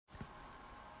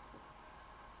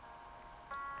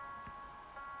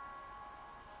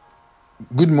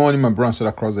Good morning, my brothers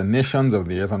across the nations of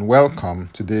the earth, and welcome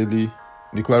to Daily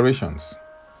Declarations.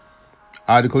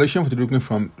 Our declaration for today is looking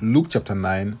from Luke chapter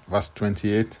 9, verse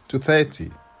 28 to 30.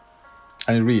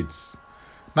 And it reads,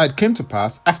 Now it came to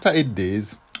pass, after 8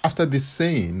 days, after these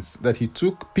sayings, that he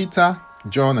took Peter,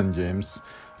 John, and James,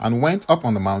 and went up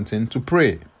on the mountain to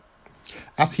pray.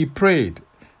 As he prayed,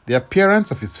 the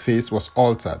appearance of his face was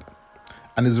altered,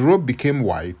 and his robe became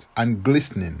white and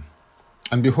glistening.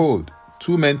 And behold,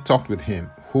 2 men talked with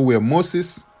him, who were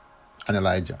Moses and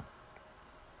Elijah.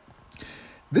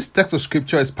 This text of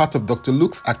scripture is part of Dr.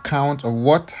 Luke's account of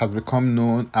what has become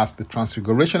known as the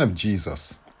Transfiguration of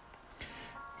Jesus.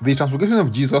 The Transfiguration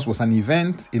of Jesus was an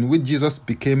event in which Jesus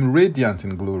became radiant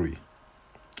in glory.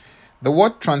 The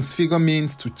word transfigure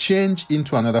means to change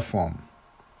into another form.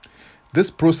 This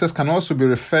process can also be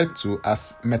referred to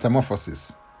as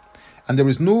metamorphosis, and there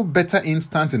is no better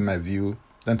instance in my view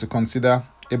than to consider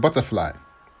a butterfly.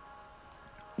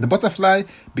 The butterfly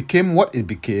became what it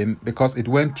became because it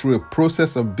went through a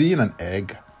process of being an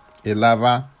egg, a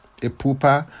larva, a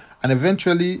pupa, and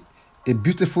eventually a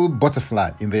beautiful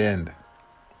butterfly in the end.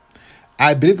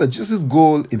 I believe that Jesus'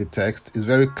 goal in the text is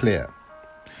very clear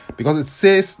because it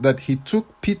says that he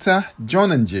took Peter,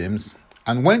 John, and James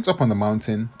and went up on the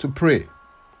mountain to pray.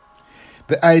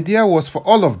 The idea was for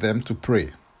all of them to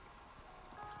pray.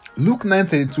 Luke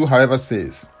 9:32, however,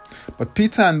 says, But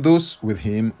Peter and those with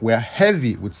him were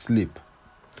heavy with sleep.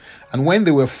 And when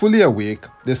they were fully awake,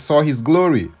 they saw his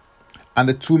glory and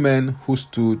the 2 men who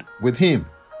stood with him.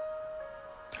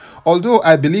 Although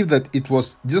I believe that it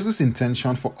was Jesus'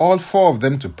 intention for all 4 of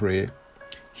them to pray,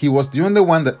 he was the only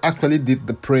one that actually did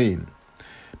the praying,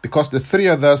 because the 3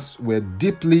 others were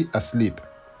deeply asleep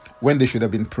when they should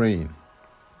have been praying.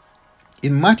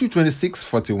 In Matthew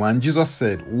 26:41, Jesus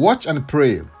said, Watch and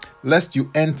pray, lest you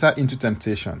enter into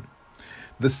temptation.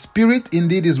 The spirit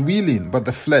indeed is willing, but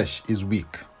the flesh is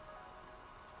weak.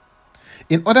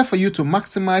 In order for you to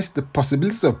maximize the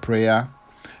possibilities of prayer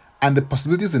and the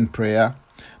possibilities in prayer,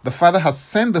 the Father has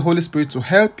sent the Holy Spirit to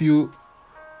help you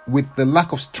with the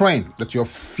lack of strength that your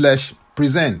flesh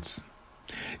presents.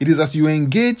 It is as you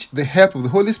engage the help of the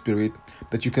Holy Spirit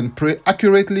that you can pray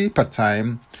accurately per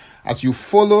time as you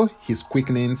follow His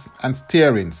quickenings and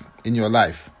stirrings in your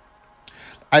life.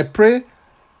 I pray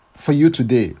for you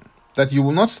today that you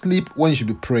will not sleep when you should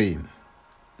be praying.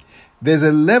 There's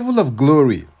a level of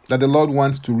glory that the Lord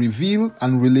wants to reveal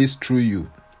and release through you,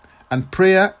 and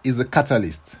prayer is the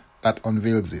catalyst that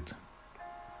unveils it.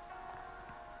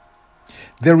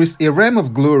 There is a realm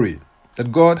of glory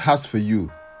that God has for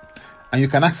you, and you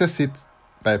can access it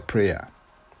by prayer.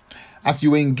 As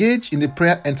you engage in the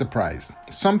prayer enterprise,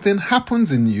 something happens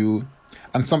in you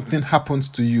and something happens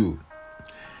to you.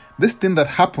 This thing that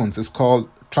happens is called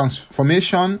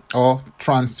transformation or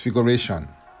transfiguration.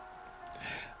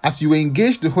 As you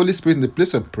engage the Holy Spirit in the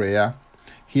place of prayer,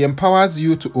 He empowers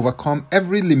you to overcome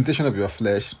every limitation of your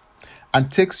flesh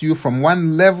and takes you from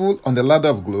one level on the ladder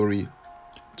of glory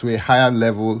to a higher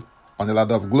level on the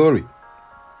ladder of glory.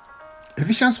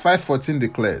 Ephesians 5:14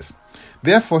 declares,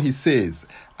 Therefore He says,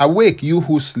 Awake, you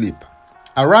who sleep,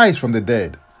 arise from the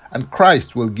dead, and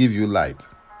Christ will give you light.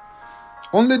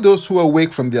 Only those who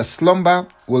awake from their slumber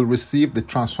will receive the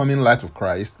transforming light of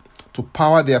Christ to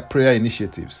power their prayer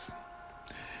initiatives.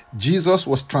 Jesus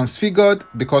was transfigured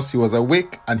because He was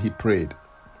awake and He prayed.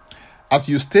 As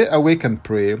you stay awake and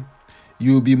pray,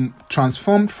 you will be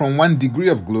transformed from one degree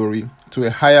of glory to a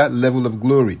higher level of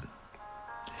glory.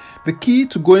 The key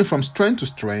to going from strength to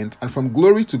strength and from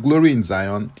glory to glory in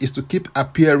Zion is to keep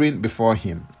appearing before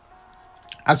Him.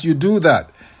 As you do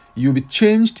that, you'll be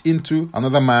changed into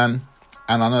another man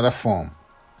and another form.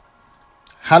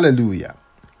 Hallelujah.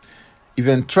 If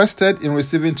you're interested in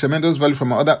receiving tremendous value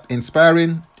from other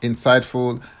inspiring,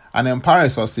 insightful, and empowering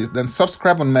resources, then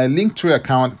subscribe on my Linktree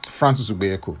account, Francis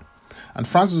Ubeyeku. And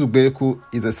Francis Ubeyeku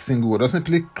is a single word. Just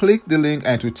simply click the link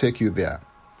and it will take you there.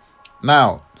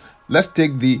 Now, let's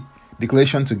take the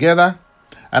declaration together,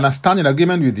 and I stand in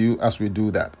agreement with you as we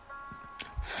do that.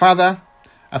 Father,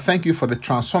 I thank you for the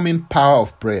transforming power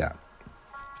of prayer.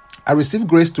 I receive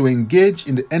grace to engage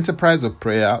in the enterprise of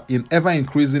prayer in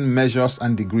ever-increasing measures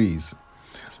and degrees.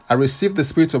 I receive the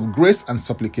spirit of grace and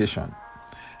supplication.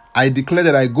 I declare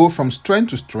that I go from strength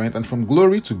to strength and from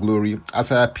glory to glory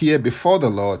as I appear before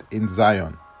the Lord in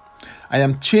Zion. I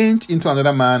am changed into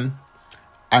another man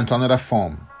and to another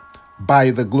form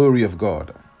by the glory of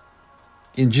God.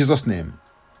 In Jesus' name,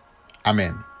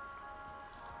 Amen.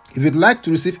 If you'd like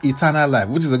to receive eternal life,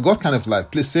 which is a God kind of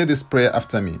life, please say this prayer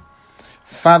after me.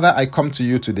 Father, I come to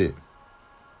you today.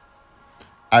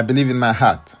 I believe in my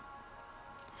heart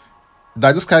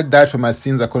that Jesus Christ died for my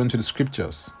sins according to the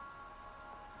scriptures.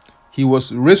 He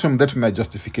was raised from death for my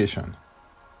justification.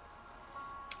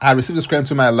 I receive this Christ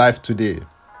into my life today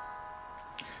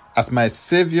as my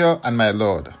Savior and my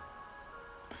Lord.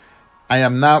 I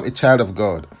am now a child of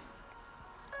God.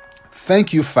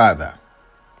 Thank you, Father.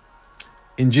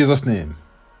 In Jesus' name,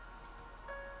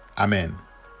 amen.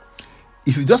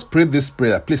 If you just prayed this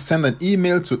prayer, please send an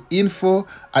email to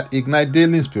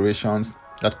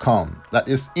info@ignitedailyinspirations.com. That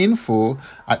is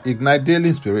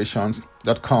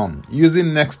info@ignitedailyinspirations.com,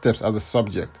 using next steps as the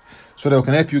subject, so that we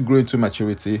can help you grow into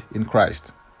maturity in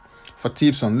Christ. For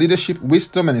tips on leadership,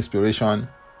 wisdom, and inspiration,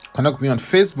 connect with me on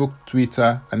Facebook,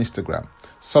 Twitter, and Instagram.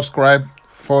 Subscribe,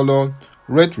 follow,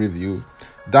 rate, review,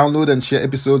 download, and share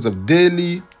episodes of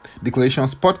Daily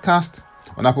Declarations podcast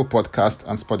on Apple Podcasts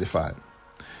and Spotify.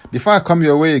 Before I come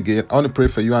your way again, I want to pray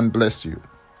for you and bless you.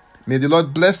 May the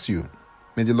Lord bless you.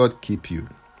 May the Lord keep you.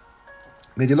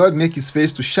 May the Lord make his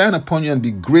face to shine upon you and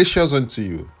be gracious unto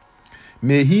you.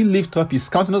 May he lift up his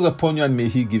countenance upon you and may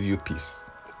he give you peace.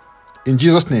 In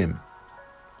Jesus' name,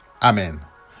 amen.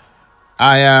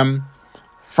 I am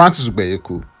Francis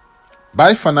Ubeyeku.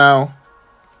 Bye for now,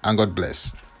 and God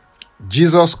bless.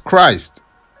 Jesus Christ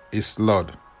is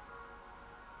Lord.